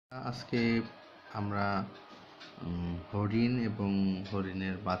আজকে আমরা হরিণ এবং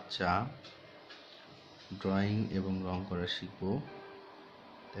হরিণের বাচ্চা ড্রয়িং এবং রং করা শিখব।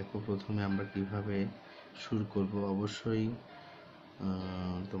 দেখো, প্রথমে আমরা কিভাবে শুরু করব। অবশ্যই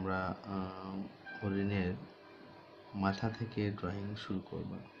তোমরা হরিণের মাথা থেকে ড্রয়িং শুরু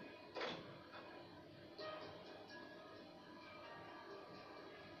করবা।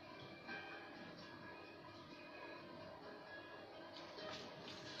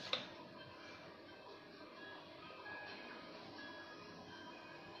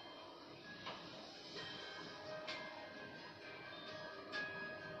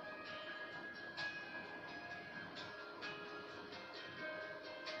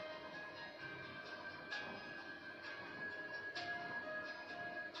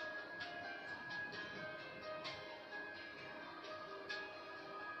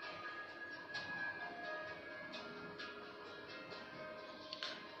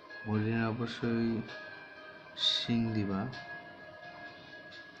 হরিণের অবশ্যই শিং দিবা।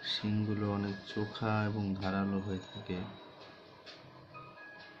 শিংগুলো অনেক চোখা এবং ধারালো হয়ে থাকে।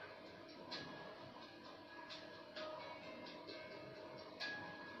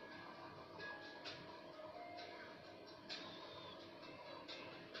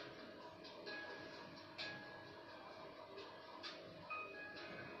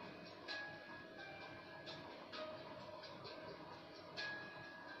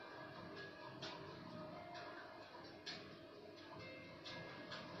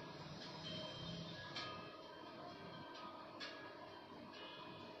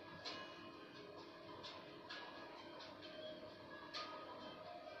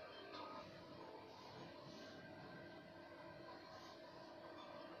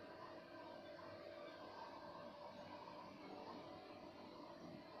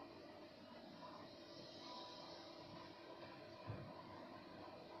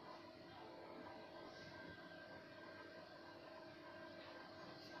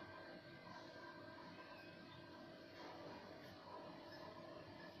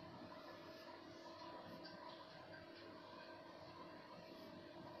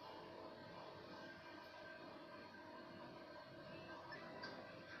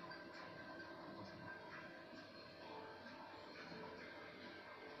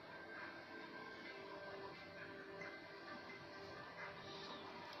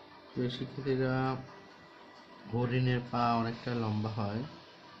 শিক্ষার্থীরা, হরিণের পা অনেকটা লম্বা হয়।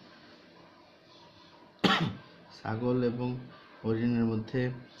 ছাগল এবং হরিণের মধ্যে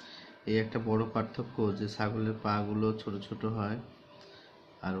এই একটা বড় পার্থক্য যে ছাগলের পা গুলো ছোট ছোট হয়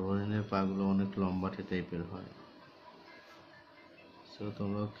আর হরিণের পা গুলো অনেক লম্বাটে টাইপের হয়। তো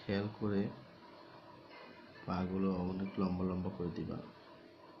তোমরা খেয়াল করে পা গুলো অনেক লম্বা লম্বা করে দিবা।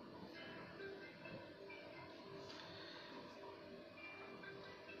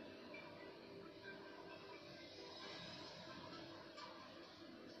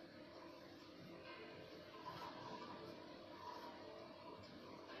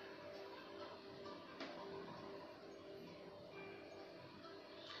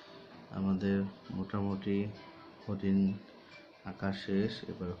 আমাদের মোটামুটি হরিণ আঁকা শেষ।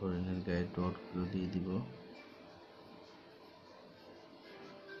 এবার হরিণের গায়ে ডটগুলো দিয়ে দিব।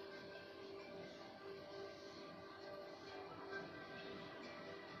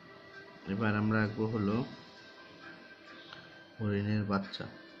 এবার আমরা আঁকবো হলো হরিণের বাচ্চা।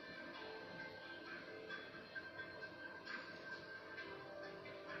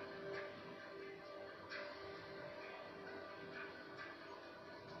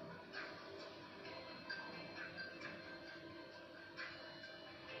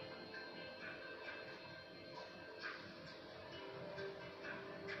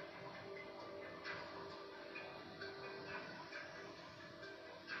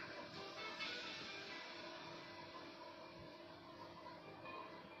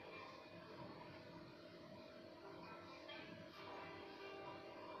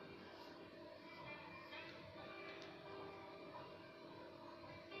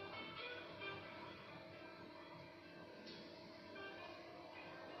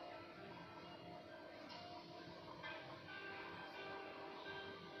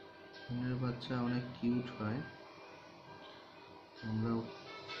 হরিণের বাচ্চা অনেক কিউট হয়, আমরাও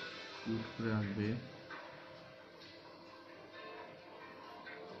কিউট করে আঁকবে।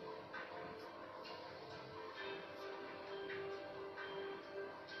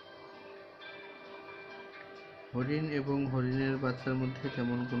 হরিণ এবং হরিণের বাচ্চার মধ্যে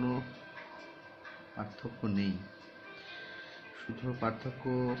তেমন কোনো পার্থক্য নেই, শুধু পার্থক্য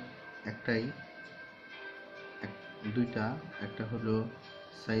একটাই, দুইটা। একটা হলো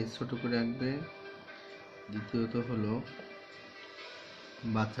সাইজ ছোট করে আঁকবে, দ্বিতীয়ত হলো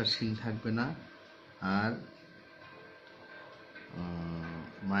বাচ্চার শিং থাকবে না, আর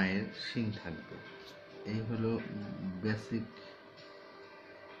মায়ের শিং থাকবে। এই হলো বেসিক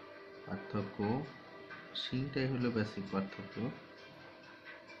পার্থক্য, শিংটাই হলো বেসিক পার্থক্য।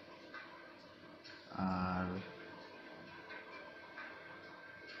 আর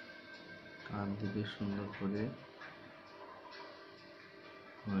কান দিকে সুন্দর করে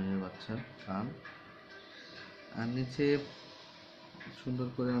হরিণের বাচ্চার কান, আর নিচে সুন্দর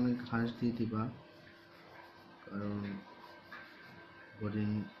করে অনেক ঘাস দিয়ে দিবা, কারণ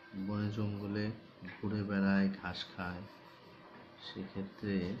হরিণ বনে জঙ্গলে ঘুরে বেড়ায়, ঘাস খায়,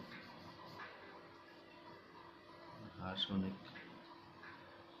 সেক্ষেত্রে ঘাস অনেক,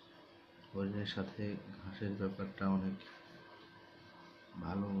 হরিণের সাথে ঘাসের ব্যাপারটা অনেক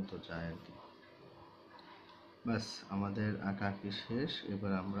ভালো মতো যায় আর কি। ব্যাস, আমাদের আঁকা আঁকি শেষ।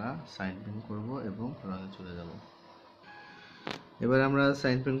 এবার আমরা সাইন পেন করব এবং রঙে চলে যাব। এবার আমরা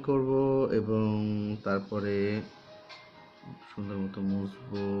সাইন পেন করব এবং তারপরে সুন্দর মতো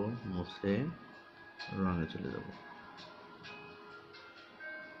মুছবো, মুছে রঙে চলে যাব।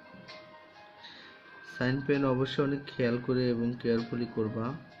 সাইন পেন অবশ্যই অনেক খেয়াল করে এবং কেয়ারফুলি করবা,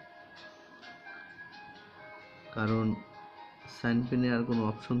 কারণ সাইন পেনে আর কোনো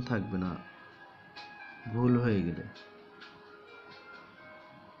অপশন থাকবে না ভুল হয়ে গেলে।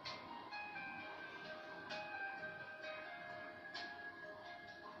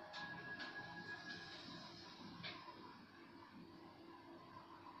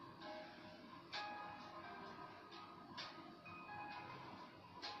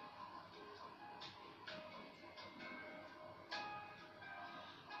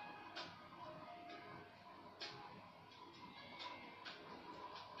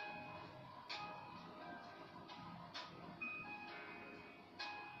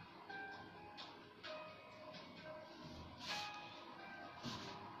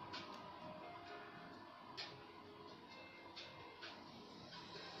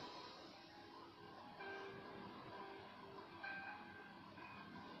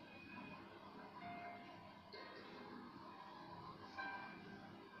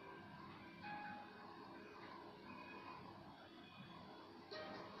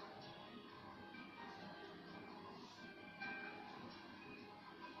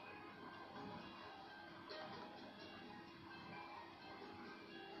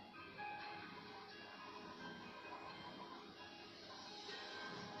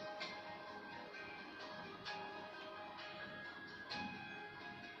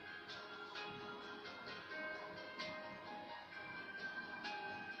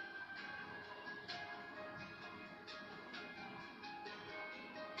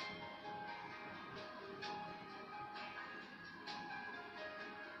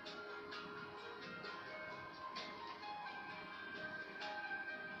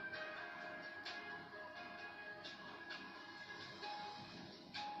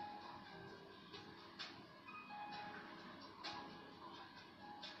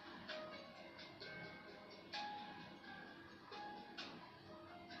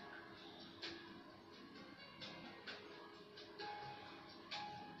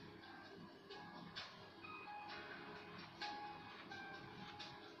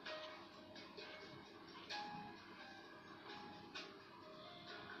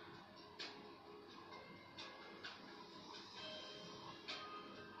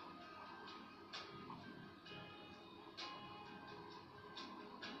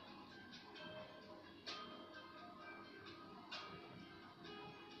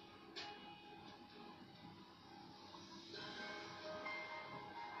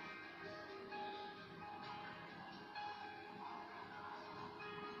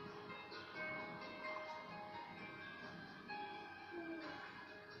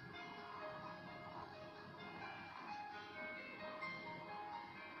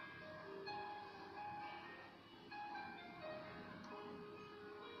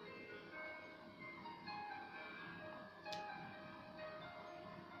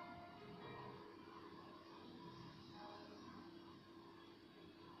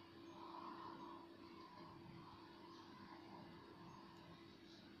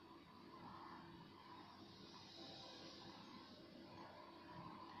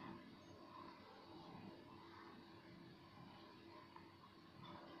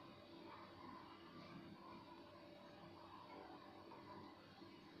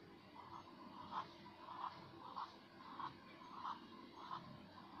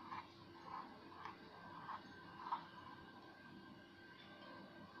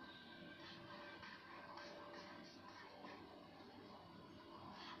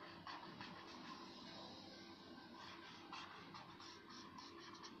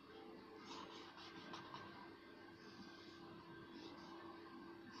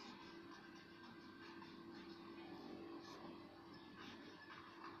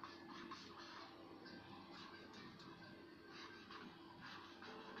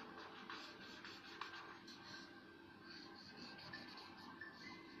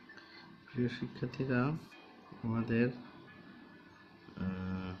 প্রিয় শিক্ষার্থীরা, আমাদের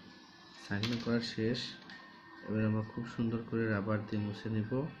সাইন করা শেষ। এবার আমরা খুব সুন্দর করে রাবার দিয়ে মুছে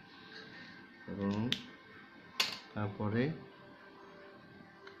নিব এবং তারপরে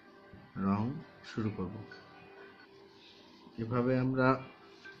রং শুরু করব। এভাবে আমরা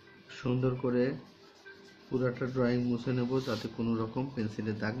সুন্দর করে পুরাটা ড্রয়িং মুছে নেব যাতে কোনো রকম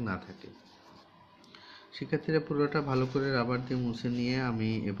পেন্সিলের দাগ না থাকে। শিক্ষার্থীরা, পুরোটা ভালো করে রাবার দিয়ে মুছে নিয়ে আমি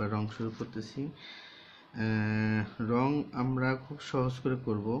এবার রং শুরু করতেছি। রং আমরা খুব সহজ করে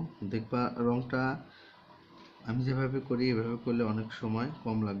করব। দেখবা রংটা আমি যেভাবে করি এভাবে করলে অনেক সময়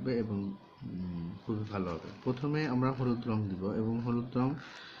কম লাগবে এবং খুবই ভালো হবে। প্রথমে আমরা হলুদ রং দিব এবং হলুদ রং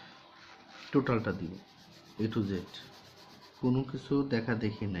টোটালটা দিব, এ টু জেড, কোনো কিছু দেখা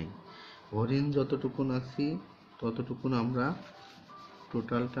দেখি নাই। হরিণ যতটুকুন আছি ততটুকুন আমরা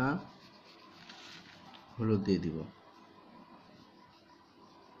টোটালটা হলুদ দিয়ে দিব।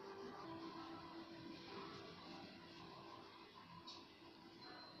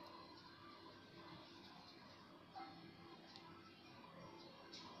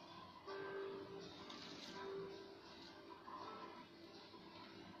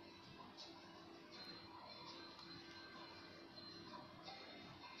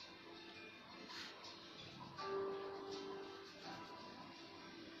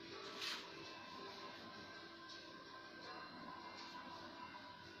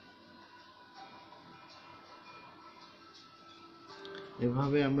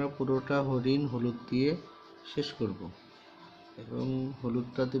 এভাবে আমরা পুরোটা হরিণ হলুদ দিয়ে শেষ করব এবং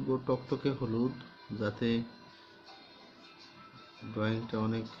হলুদটা দেব টকটকে হলুদ, যাতে ড্রয়িংটা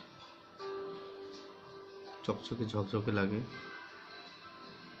অনেক চকচকে ঝকঝকে লাগে।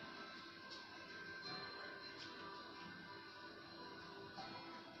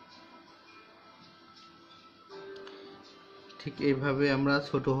 ঠিক এইভাবে আমরা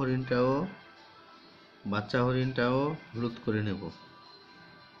ছোট হরিণটাও, বাচ্চা হরিণটাও হলুদ করে নেব।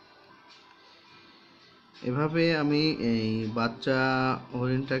 এভাবে আমি এই বাচ্চা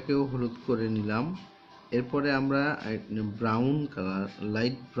হরিণটাকেও হলুদ করে নিলাম। এরপরে আমরা brown colour,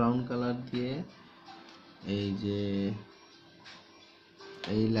 light brown colour দিয়ে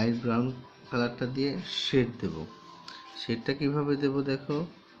এই লাইট ব্রাউন কালারটা দিয়ে শেড দেব। শেডটা কিভাবে দেব দেখো,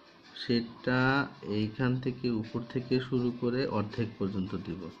 শেডটা এইখান থেকে উপর থেকে শুরু করে অর্ধেক পর্যন্ত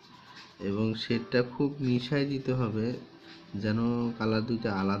দিব এবং শেডটা খুব মিশাই দিতে হবে যেন কালার দুইটা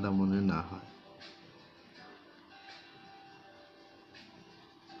আলাদা মনে না হয়।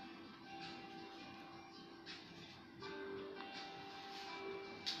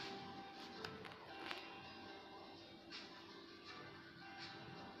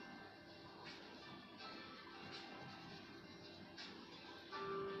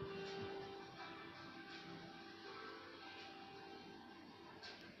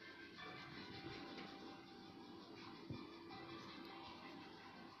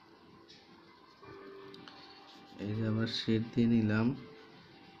 এই যে আমরা শেড দিয়ে নিলাম,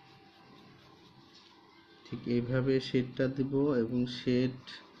 ঠিক এইভাবে শেডটা দিব এবং শেড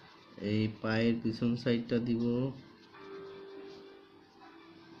এই পায়ের পিছন সাইডটা দিব,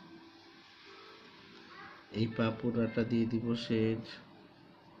 এই পা পুরাটা দিয়ে দিব শেড,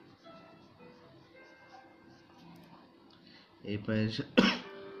 এই পায়ের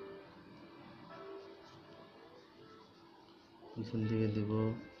পিছন দিকে দিব,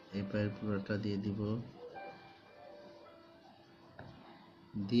 এই পায়ের পুরাটা দিয়ে দিব,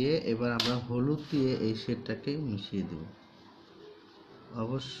 দিয়ে এবার আমরা হলুদ দিয়ে এই শেডটাকে মিশিয়ে দেব।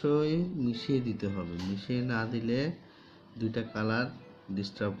 অবশ্যই মিশিয়ে দিতে হবে, মিশিয়ে না দিলে দুইটা কালার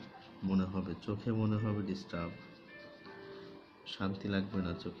ডিস্টার্ব মনে হবে, চোখে মনে হবে ডিস্টার্ব, শান্তি লাগবে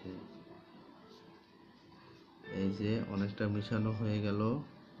না চোখে। এই যে অনেকটা মিশানো হয়ে গেল,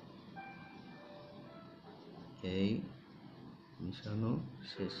 এই মিশানো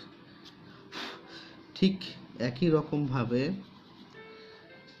শেষ। ঠিক একই রকম ভাবে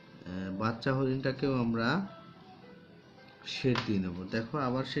বাচ্চা হরিণটাকেও আমরা শেড দিয়ে নেব। দেখো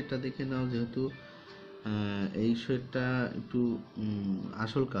আবার শেডটা দেখে নাও, যেহেতু এই শেডটা একটু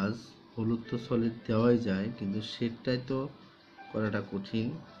আসল কাজ, হলুদ তো সলিড দেওয়াই যায় কিন্তু শেডটাই তো করাটা কঠিন।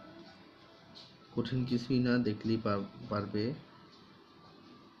 কঠিন কিছুই না, দেখলেই পারবে।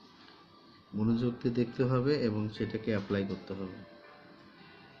 মনোযোগ দিয়ে দেখতে হবে এবং সেটাকে অ্যাপ্লাই করতে হবে।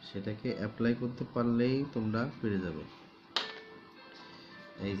 সেটাকে অ্যাপ্লাই করতে পারলেই তোমরা পেরে যাবে।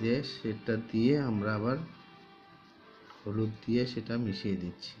 এই যে শেডটা দিয়ে আমরা আবার হলুদ দিয়ে সেটা মিশিয়ে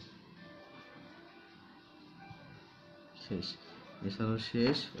দিচ্ছি। শেষ, মেশানো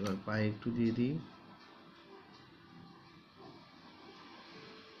শেষ। এবার পায়ে একটু দিয়ে দিই,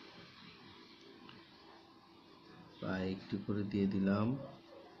 পায়ে একটু করে দিয়ে দিলাম।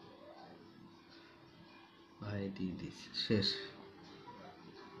 ভাই দিয়ে দিচ্ছি, শেষ।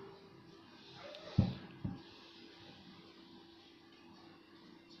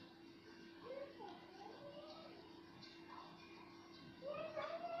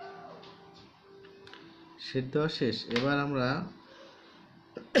 সেদ্ধ শেষ। এবার আমরা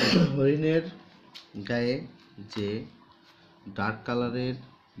হরিণের গায়ে যে ডার্ক কালারের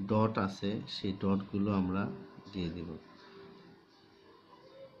ডট আছে সেই ডটগুলো আমরা দিয়ে দেব।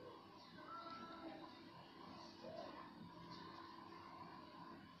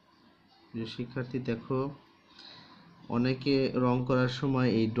 প্রিয় শিক্ষার্থী দেখো, অনেকে রং করার সময়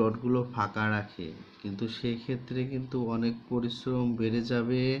এই ডটগুলো ফাঁকা রাখে, কিন্তু সেই ক্ষেত্রে কিন্তু অনেক পরিশ্রম বেড়ে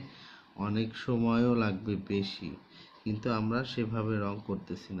যাবে, অনেক সময়ও লাগবে বেশি। কিন্তু আমরা সেভাবে রং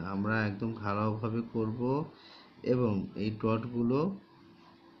করতেছি না, আমরা একদম ঢালাওভাবে করব এবং এই ডটগুলো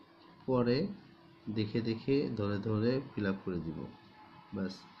পরে দেখে দেখে ধরে ধরে ফিল আপ করে দিব।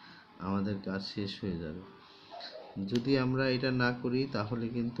 ব্যাস, আমাদের কাজ শেষ হয়ে যাবে। যদি আমরা এটা না করি তাহলে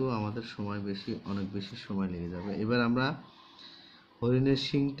কিন্তু আমাদের সময় বেশি, অনেক বেশি সময় লেগে যাবে। এবার আমরা হরিণের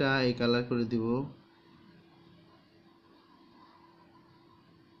শিংটা এই কালার করে দিব।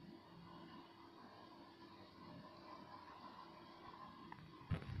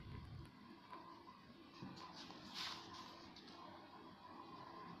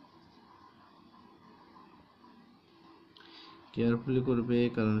 কেয়ারফুলি করবে,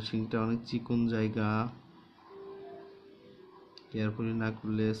 কারণ শিংটা অনেক চিকন জায়গা। কেয়ারফুলি না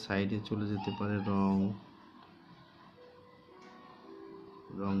করলে সাইডে চলে যেতে পারে রং।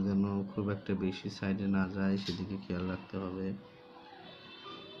 রং যেন খুব একটা বেশি সাইডে না যায়, সেদিকে খেয়াল রাখতে হবে।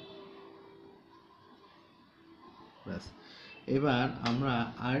 ব্যাস,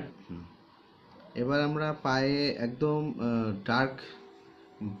 এবার আমরা পায়ে একদম ডার্ক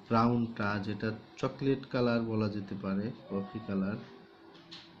ব্রাউনটা, যেটা চকলেট কালার বলা যেতে পারে, কফি কালার,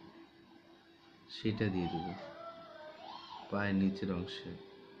 সেটা দিয়ে দেব পায়ের নিচের অংশে।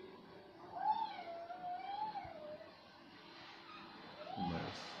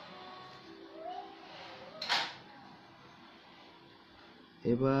 ব্যাস,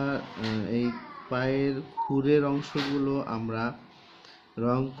 এবার এই পায়ের খুরের অংশগুলো আমরা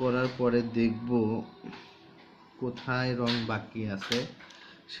রং করার পরে দেখব কোথায় রং বাকি আছে,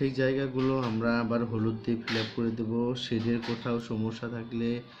 সেই জায়গাগুলো আমরা আবার হলুদ দিয়ে ফিল আপ করে দেবো। শেডের কোথাও সমস্যা থাকলে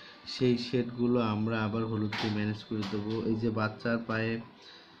সেই শেডগুলো আমরা আবার হলুদ দিয়ে ম্যানেজ করে দেবো। এই যে বাচ্চার পায়ে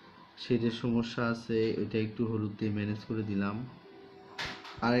শেডের সমস্যা আছে, এটা একটু হলুদ দিয়ে ম্যানেজ করে দিলাম।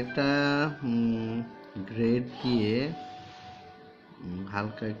 আরেকটা গ্রেড দিয়ে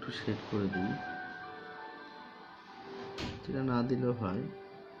হালকা একটু শেড করে দিই, যেটা না দিলেও হয়,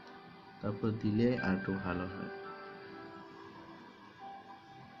 তারপর দিলে আর একটু ভালো হয়।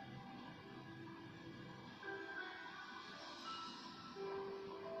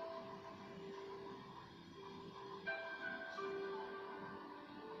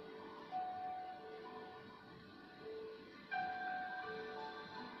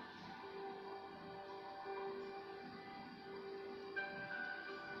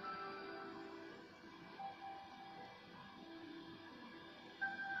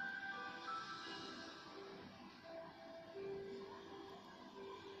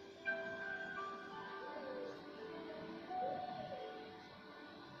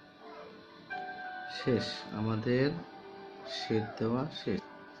 শেষ, আমাদের শেড দেওয়া শেষ।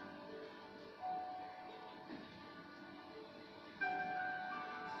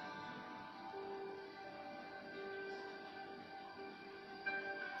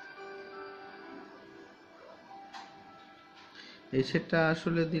 এই শেডটা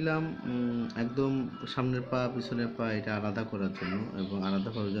আসলে দিলাম একদম সামনের পা পিছনের পা এটা আলাদা করার জন্য, এবং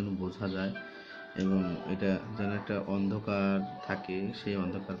আলাদাভাবে যেন বোঝা যায়, এবং এটা যেন একটা অন্ধকার থাকে, সেই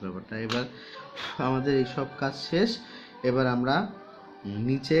অন্ধকার ব্যাপারটা। এবার আমাদের এই সব কাজ শেষ। এবার আমরা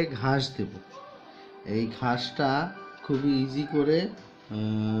নিচে ঘাস দেব। এই ঘাসটা খুবই ইজি করে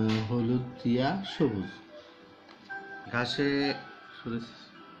হলুদ দিয়া সবুজ ঘাসে।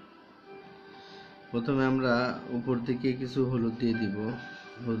 প্রথমে আমরা উপর দিকে কিছু হলুদ দিয়ে দিব।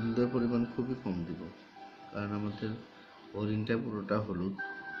 হলুদের পরিমাণ খুবই কম দিব, কারণ আমাদের হরিণটা পুরোটা হলুদ।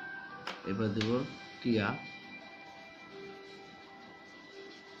 এবার দেব টিয়া,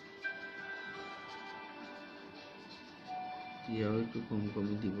 টিয়াও একটু কম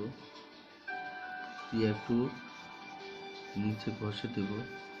কমই দিব। টিয়া একটু নিচে ঘষে দেব।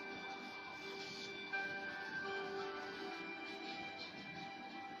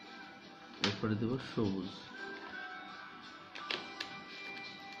 এরপরে দেব সবুজ।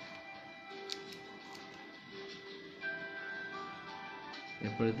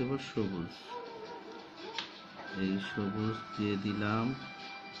 এরপরে দেব সবুজ। এই সবুজ দিয়ে দিলাম।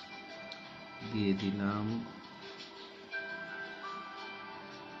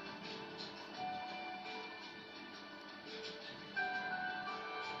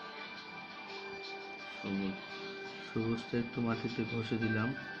 সবুজ সবুজটা একটু মাটিতে ঘষে দিলাম,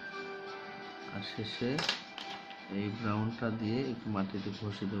 আর শেষে এই ব্রাউনটা দিয়ে একটু মাটিতে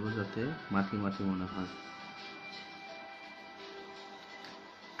ঘষে দেবো যাতে মাটি মাটি মনে হয়।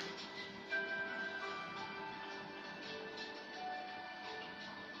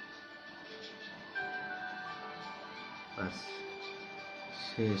 বাস,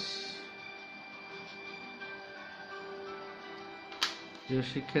 শেষ। প্রিয়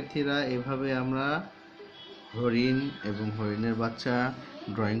শিক্ষার্থীরা, এভাবে আমরা হরিণ এবং হরিণের বাচ্চা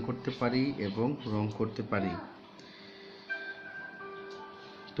ড্রয়িং করতে পারি এবং রং করতে পারি।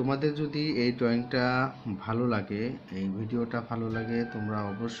 তোমাদের যদি এই ড্রয়িংটা ভালো লাগে, এই ভিডিওটা ভালো লাগে, তোমরা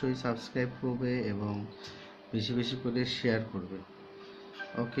অবশ্যই সাবস্ক্রাইব করবে এবং বেশি বেশি করে শেয়ার করবে।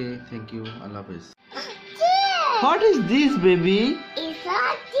 ওকে, থ্যাংক ইউ, আল্লাহ হাফেজ। What is this, baby? It's a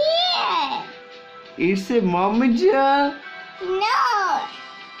deer. It's a mommy deer. No.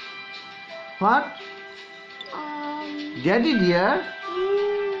 What? Daddy deer?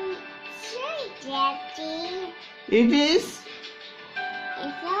 Sorry, Daddy. It is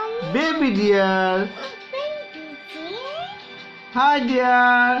It's a baby deer. baby deer. Hi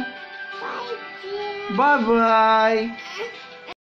dear. Bye, dear. Bye bye.